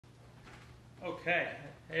Okay,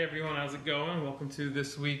 hey everyone, how's it going? Welcome to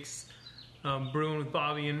this week's Brewin with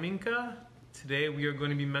Bobby and Minka. Today we are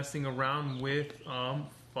going to be messing around with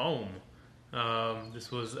foam.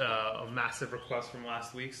 This was a massive request from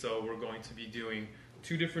last week, so we're going to be doing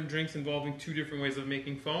two different drinks involving two different ways of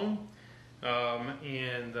making foam. Hi.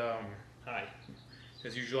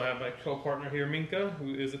 As usual, I have my co-partner here, Minka,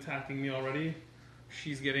 who is attacking me already.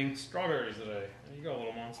 She's getting strawberries today. There you go,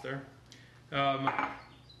 little monster.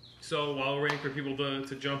 So while we're waiting for people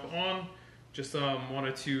to jump on, just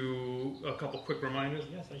wanted to, a couple quick reminders.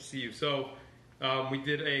 Yes, I see you. So we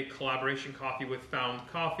did a collaboration coffee with Found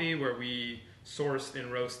Coffee where we sourced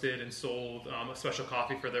and roasted and sold a special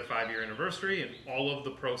coffee for their 5-year anniversary, and all of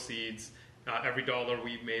the proceeds, every dollar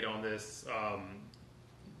we made on this,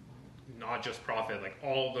 not just profit, like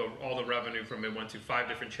all the revenue from it went to 5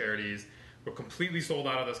 different charities. We're completely sold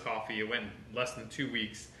out of this coffee. It went in less than 2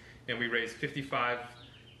 weeks, and we raised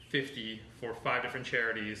 $55.50 for 5 different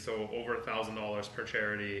charities, so over $1,000 per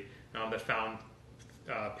charity that Found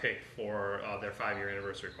picked for their 5-year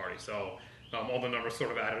anniversary party. So all the numbers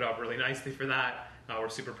sort of added up really nicely for that. We're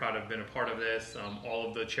super proud to have been a part of this. All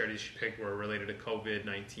of the charities she picked were related to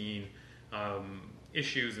COVID-19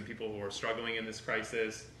 issues and people who are struggling in this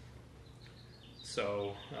crisis.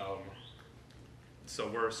 So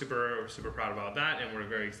we're super proud about that, and we're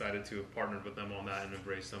very excited to have partnered with them on that and have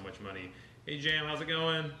raised so much money. Hey Jam, how's it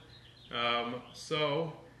going?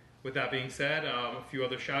 So with that being said, a few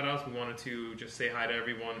other shout outs. We wanted to just say hi to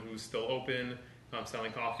everyone who's still open,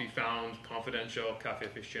 selling coffee. Found, Confidential, Cafe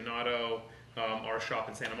Aficionado, our shop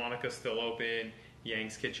in Santa Monica is still open,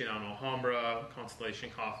 Yang's Kitchen on Alhambra, Constellation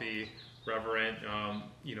Coffee, Reverent,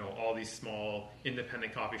 all these small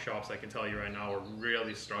independent coffee shops. I can tell you right now, we're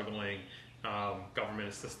really struggling. Government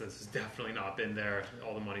assistance has definitely not been there.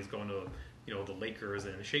 All the money's going to the Lakers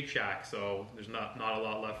and Shake Shack, so there's not a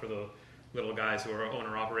lot left for the little guys who are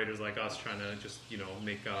owner operators like us trying to just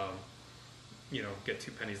make get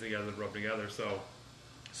 2 pennies together, rub together. So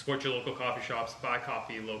support your local coffee shops, buy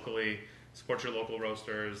coffee locally, support your local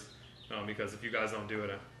roasters, because if you guys don't do it,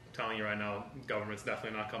 I'm telling you right now, government's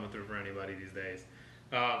definitely not coming through for anybody these days.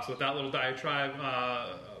 So with that little diatribe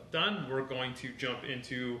done, we're going to jump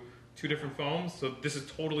into 2 different foams. So this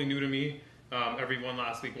is totally new to me. Everyone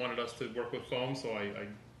last week wanted us to work with foam, so I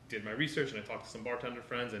did my research and I talked to some bartender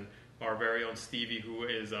friends, and our very own Stevie, who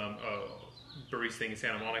is a barista in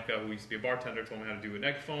Santa Monica, who used to be a bartender, told me how to do an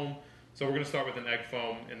egg foam. So we're going to start with an egg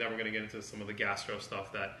foam, and then we're going to get into some of the gastro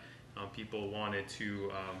stuff that people wanted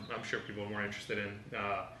to, I'm sure people were interested in.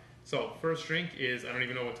 So first drink is, I don't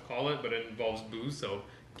even know what to call it, but it involves booze, so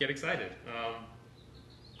get excited.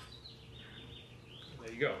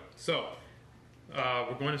 There you go. So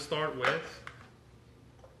we're going to start with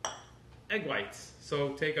egg whites.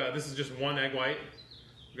 So this is just 1 egg white.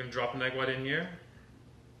 We're going to drop an egg white in here.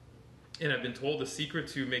 And I've been told the secret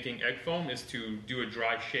to making egg foam is to do a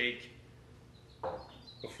dry shake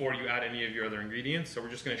before you add any of your other ingredients. So we're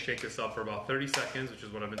just going to shake this up for about 30 seconds, which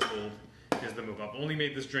is what I've been told is the move. I've only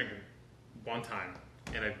made this drink 1 time,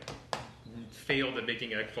 and I failed at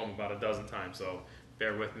making egg foam about 12 times, so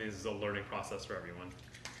bear with me, this is a learning process for everyone.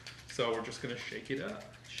 So we're just going to shake it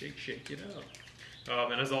up, shake it up.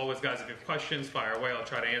 And as always, guys, if you have questions, fire away. I'll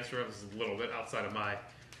try to answer them. This is a little bit outside of my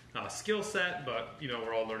skill set, but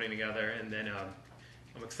we're all learning together. And then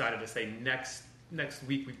I'm excited to say next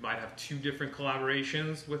week we might have 2 different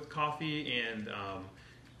collaborations with coffee and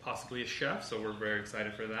possibly a chef. So we're very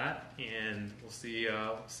excited for that, and we'll see.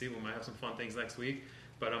 We might have some fun things next week.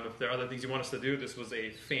 But if there are other things you want us to do, this was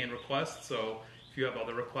a fan request. So if you have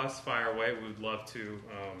other requests, fire away. We would love to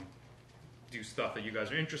do stuff that you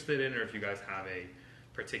guys are interested in, or if you guys have a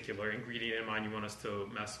particular ingredient in mind you want us to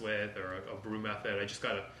mess with, or a brew method. I just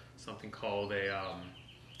got something called a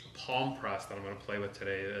palm press that I'm going to play with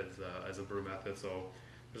today as a brew method. So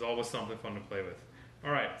there's always something fun to play with.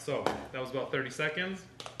 All right, so that was about 30 seconds.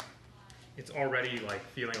 It's already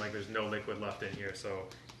feeling like there's no liquid left in here, so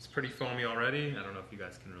it's pretty foamy already. I don't know if you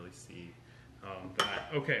guys can really see that.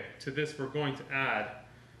 Okay, to this we're going to add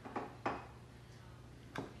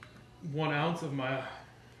 1 ounce of my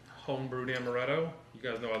home brewed amaretto. You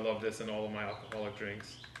guys know I love this in all of my alcoholic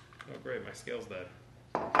drinks. Oh great, my scale's dead.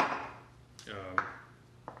 Do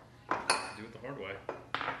it the hard way.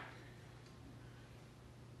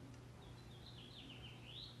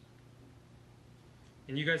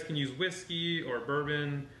 And you guys can use whiskey or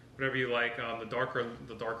bourbon, whatever you like. The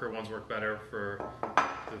darker ones work better for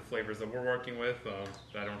the flavors that we're working with.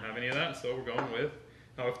 I don't have any of that, so we're going with.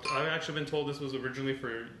 I've actually been told this was originally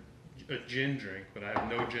for a gin drink, but I have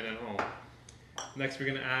no gin at home. Next, we're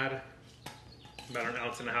going to add about 1.5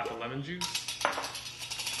 ounces of lemon juice.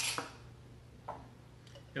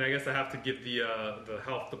 And I guess I have to give the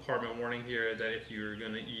health department warning here that if you're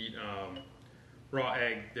going to eat raw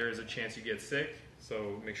egg, there is a chance you get sick.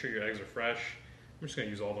 So make sure your eggs are fresh. I'm just going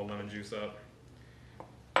to use all the lemon juice up.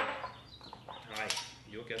 Hi,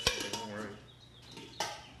 you'll get something, don't worry.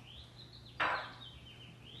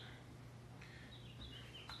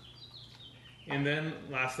 And then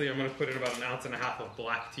lastly, I'm going to put in about 1.5 ounces of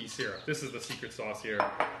black tea syrup. This is the secret sauce here.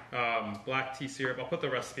 Black tea syrup. I'll put the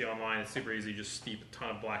recipe online. It's super easy. Just steep a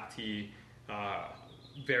ton of black tea,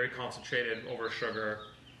 very concentrated over sugar,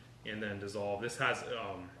 and then dissolve. This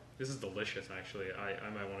is delicious, actually. I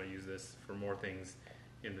might want to use this for more things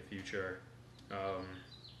in the future. All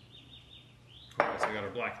right, so we got our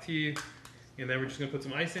black tea, and then we're just going to put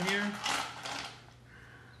some ice in here.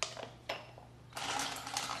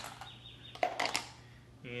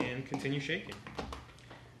 And continue shaking.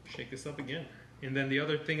 Shake this up again. And then the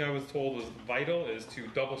other thing I was told was vital is to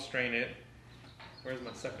double strain it. Where's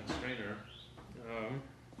my second strainer?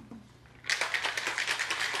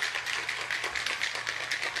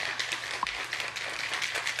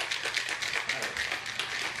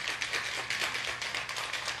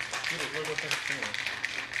 Where's the second strainer?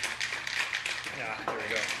 Yeah, there we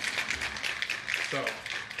go. So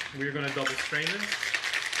we're going to double strain this.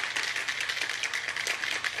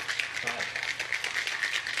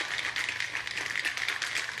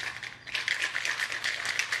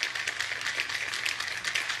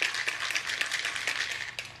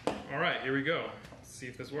 Alright, here we go. Let's see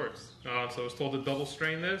if this works. So I was told to double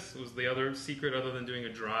strain this. It was the other secret other than doing a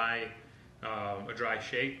dry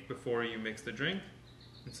shake before you mix the drink.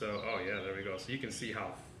 And so, oh yeah, there we go. So you can see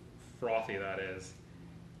how frothy that is.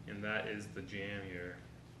 And that is the jam here.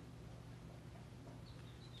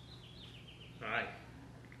 Hi.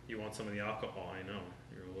 You want some of the alcohol, I know.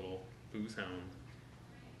 You're a little booze hound.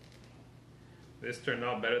 This turned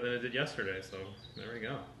out better than it did yesterday, so there we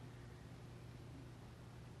go.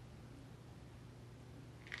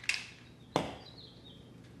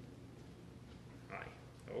 Hi.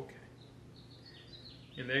 Okay.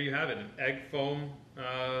 And there you have it, an egg foam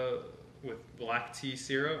with black tea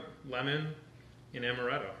syrup, lemon, and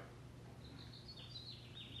amaretto.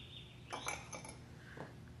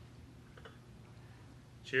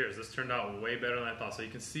 Cheers, this turned out way better than I thought. So you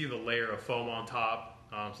can see the layer of foam on top.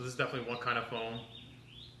 So this is definitely one kind of foam.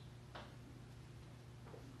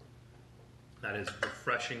 That is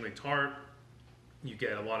refreshingly tart. You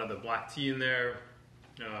get a lot of the black tea in there.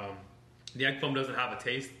 The egg foam doesn't have a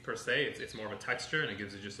taste per se. It's more of a texture, and it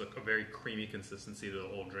gives you just a very creamy consistency to the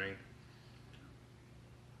whole drink.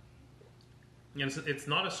 And it's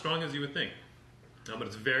not as strong as you would think, but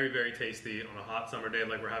it's very, very tasty on a hot summer day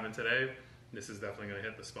like we're having today. This is definitely going to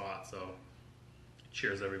hit the spot, so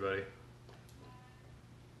cheers, everybody.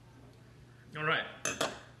 All right,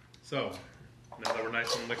 so now that we're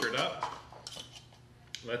nice and liquored up,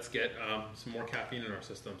 let's get some more caffeine in our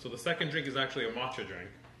system. So the second drink is actually a matcha drink.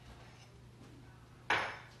 I'm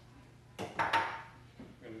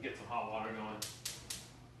going to get some hot water going.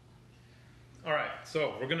 All right,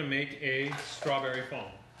 so we're going to make a strawberry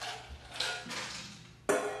foam.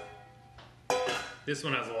 This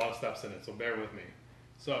one has a lot of steps in it, so bear with me.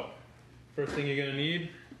 So, first thing you're going to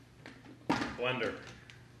need, blender.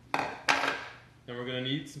 Then we're going to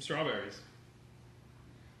need some strawberries.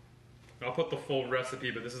 I'll put the full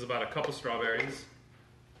recipe, but this is about a cup of strawberries.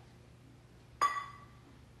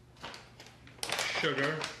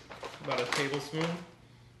 Sugar, about a tablespoon.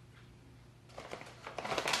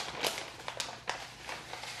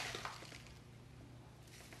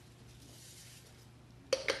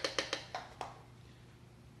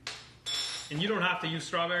 And you don't have to use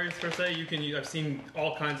strawberries per se. You can use, I've seen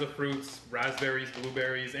all kinds of fruits, raspberries,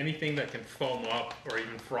 blueberries, anything that can foam up or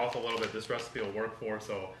even froth a little bit, this recipe will work for.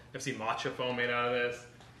 So I've seen matcha foam made out of this.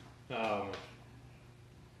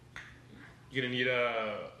 You're gonna need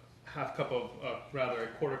a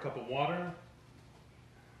quarter cup of water.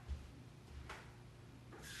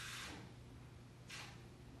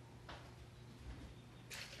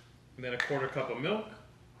 And then a quarter cup of milk.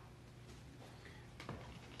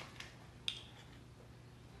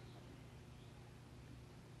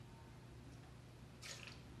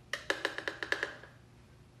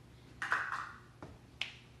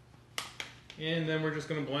 And then we're just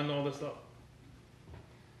going to blend all this up.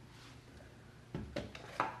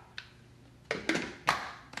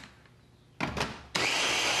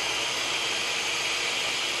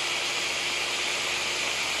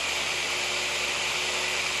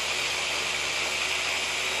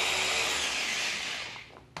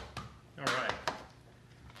 All right.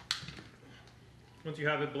 Once you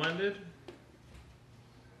have it blended,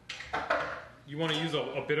 you want to use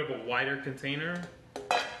a bit of a wider container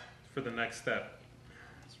for the next step.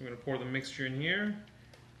 So we're going to pour the mixture in here.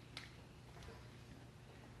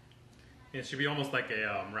 It should be almost like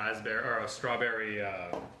a raspberry or a strawberry,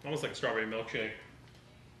 almost like a strawberry milkshake.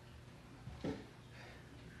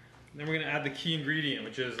 Then we're going to add the key ingredient,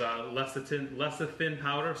 which is lecithin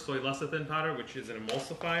powder, soy lecithin powder, which is an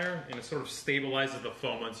emulsifier, and it sort of stabilizes the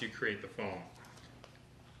foam once you create the foam.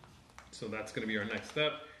 So that's going to be our next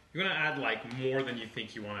step. You're going to add like more than you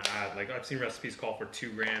think you want to add. Like I've seen recipes call for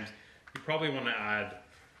 2 grams. You probably want to add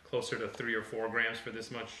closer to 3 or 4 grams for this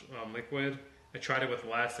much liquid. I tried it with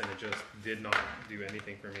less and it just did not do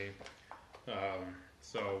anything for me.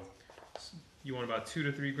 So you want about 2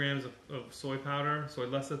 to 3 grams of soy powder, soy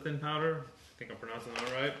lecithin powder. I think I'm pronouncing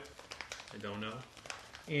that right. I don't know.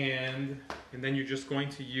 And then you're just going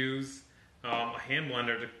to use a hand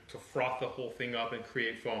blender to froth the whole thing up and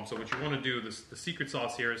create foam. So what you want to do, the secret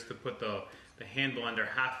sauce here is to put the hand blender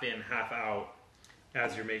half in, half out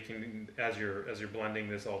as you're blending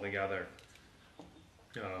this all together.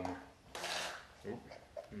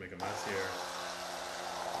 Make a mess here.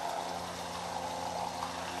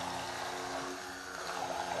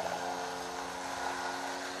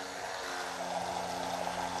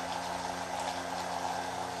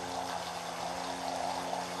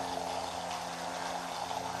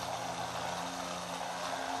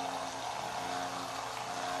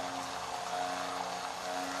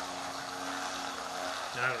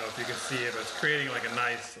 I don't know if you can see it, but it's creating like a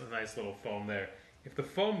nice little foam there. If the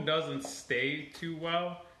foam doesn't stay too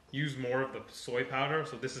well, use more of the soy powder.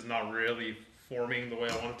 So this is not really forming the way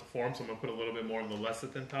I want it to form, so I'm going to put a little bit more of the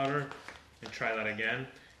lecithin powder and try that again.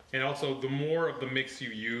 And also, the more of the mix you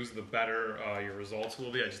use, the better your results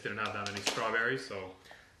will be. I just didn't have that many strawberries, so I'm going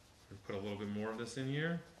to put a little bit more of this in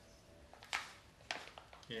here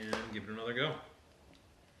and give it another go.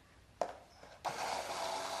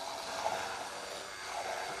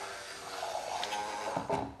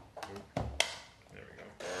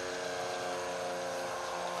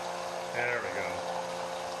 There we go.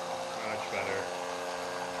 Much better.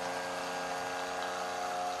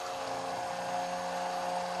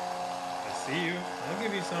 I see you. I'll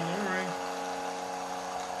give you some, don't worry.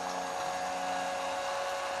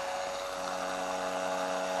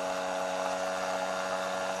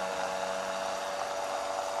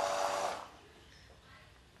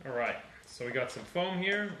 Alright, so we got some foam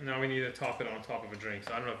here. Now we need to top it on top of a drink.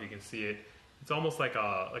 So I don't know if you can see it. It's almost like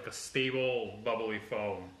a stable, bubbly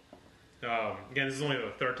foam. Again, this is only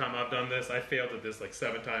the 3rd time I've done this. I failed at this like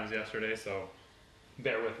 7 times yesterday, so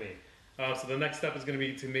bear with me. So the next step is going to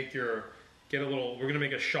be to we're going to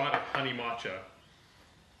make a shot of honey matcha.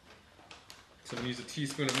 So I'm going to use a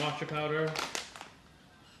teaspoon of matcha powder.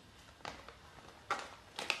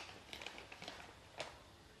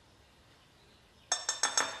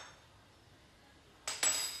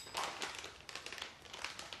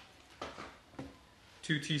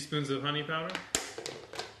 Two teaspoons of honey powder.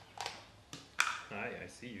 Hi, I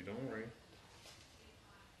see you, don't worry.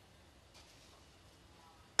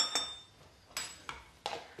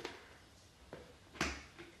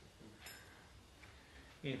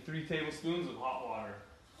 And 3 tablespoons of hot water.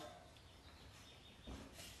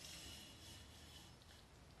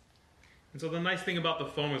 And so the nice thing about the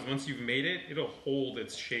foam is once you've made it, it'll hold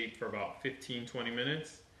its shape for about 15-20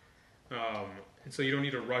 minutes. And so you don't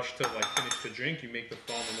need to rush to like finish the drink. You make the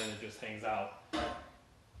foam and then it just hangs out.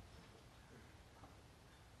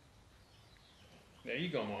 There you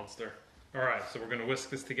go, monster. Alright, so we're going to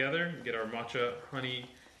whisk this together and get our matcha honey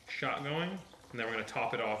shot going. And then we're going to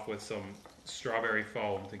top it off with some strawberry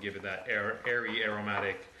foam to give it that airy,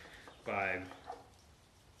 aromatic vibe.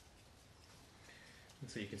 And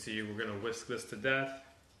so you can see we're going to whisk this to death.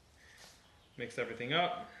 Mix everything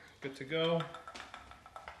up. Good to go.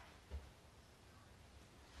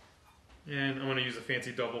 And I'm going to use a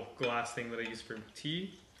fancy double glass thing that I use for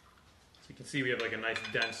tea. So you can see we have like a nice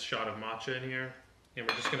dense shot of matcha in here. And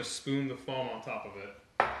we're just going to spoon the foam on top of it.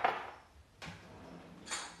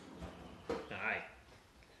 Aye.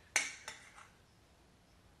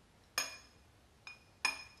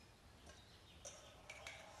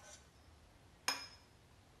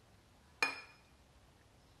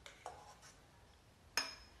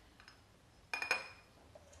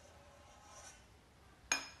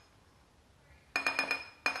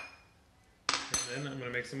 And then I'm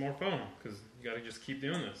going to make some more foam because you got to just keep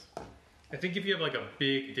doing this. I think if you have like a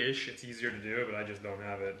big dish, it's easier to do, but I just don't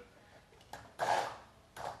have it.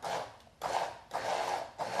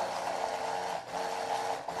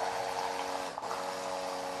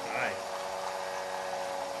 Hi.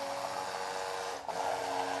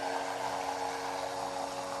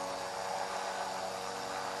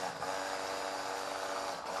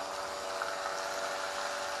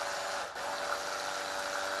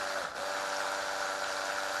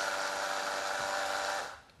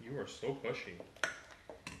 are so pushy.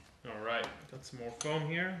 All right, got some more foam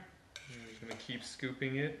here. I'm just gonna keep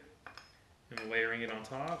scooping it and layering it on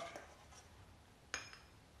top.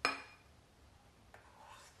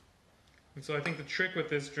 And so I think the trick with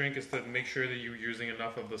this drink is to make sure that you're using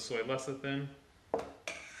enough of the soy lecithin,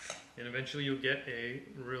 and eventually you'll get a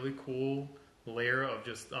really cool layer of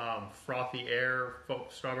just frothy air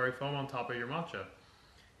strawberry foam on top of your matcha.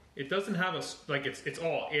 It doesn't have a, like, it's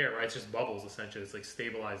all air, right? It's just bubbles essentially. It's like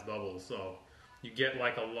stabilized bubbles. So you get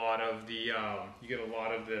like a lot of the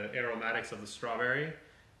aromatics of the strawberry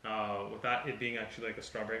without it being actually like a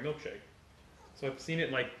strawberry milkshake. So I've seen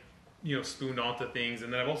it like, you know, spooned onto things,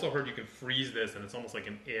 and then I've also heard you can freeze this and it's almost like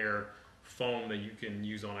an air foam that you can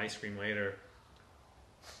use on ice cream later.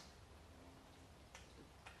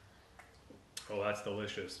 Oh, that's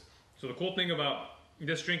delicious. So the cool thing about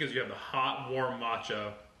this drink is you have the hot, warm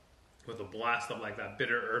matcha with a blast of like that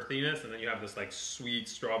bitter earthiness, and then you have this like sweet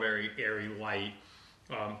strawberry, airy, light,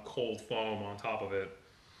 cold foam on top of it.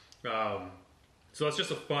 So it's just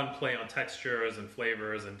a fun play on textures and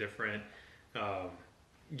flavors and different,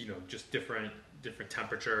 you know, just different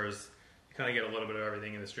temperatures. You kind of get a little bit of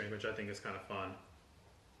everything in this drink, which I think is kind of fun.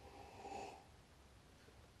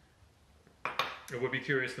 I would be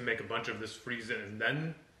curious to make a bunch of this, freeze it, and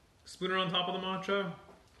then spoon it on top of the matcha.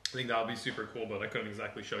 I think that would be super cool, but I couldn't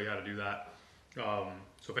exactly show you how to do that. So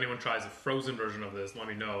if anyone tries a frozen version of this, let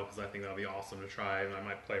me know, because I think that would be awesome to try, and I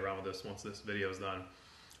might play around with this once this video is done.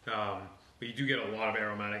 But you do get a lot of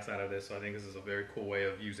aromatics out of this, so I think this is a very cool way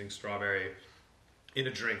of using strawberry in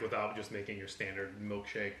a drink without just making your standard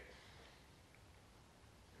milkshake.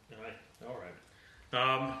 All right.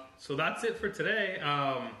 So that's it for today.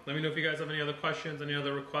 Let me know if you guys have any other questions, any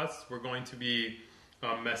other requests. We're going to be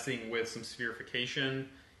messing with some spherification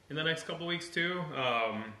in the next couple weeks too.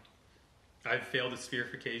 I've failed at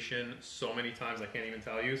spherification so many times I can't even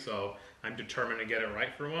tell you, so I'm determined to get it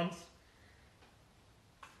right for once.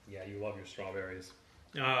 Yeah, you love your strawberries.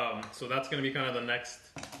 So that's going to be kind of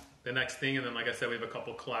the next thing, and then like I said, we have a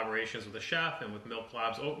couple collaborations with the chef and with Milk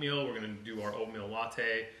Labs oatmeal. We're going to do our oatmeal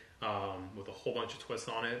latte with a whole bunch of twists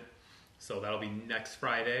on it. So that'll be next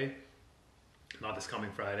Friday, not this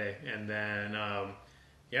coming Friday. And then,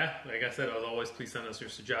 yeah, like I said, as always, please send us your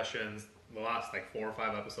suggestions. The last like 4 or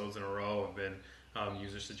 5 episodes in a row have been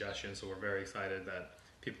user suggestions, so we're very excited that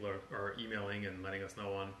people are emailing and letting us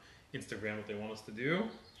know on Instagram what they want us to do.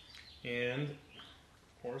 And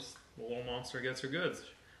of course, the little monster gets her goods.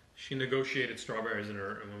 She negotiated strawberries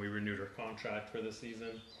when we renewed her contract for this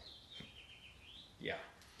season. Yeah.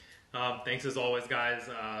 Thanks as always, guys,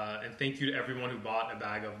 and thank you to everyone who bought a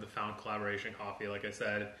bag of the Found Collaboration coffee. Like I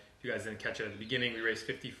said, if you guys didn't catch it at the beginning, we raised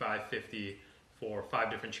 $55.50 for 5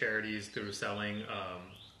 different charities through selling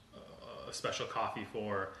a special coffee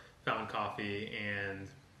for Found Coffee and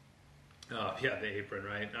yeah, the apron,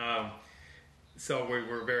 right? So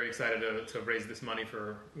we're very excited to raise this money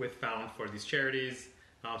with Found for these charities.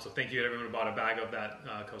 So thank you to everyone who bought a bag of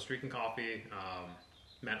that Costa Rican coffee.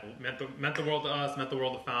 Meant the world to us, meant the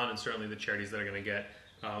world to Found, and certainly the charities that are going to get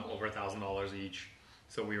over $1,000 each.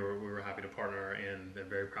 So we were happy to partner, and they're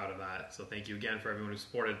very proud of that. So thank you again for everyone who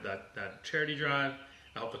supported that charity drive.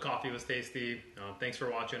 I hope the coffee was tasty. Thanks for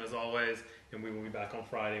watching as always, and we will be back on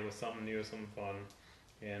Friday with something new, something fun,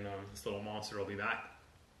 and this little monster will be back.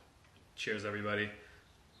 Cheers, everybody.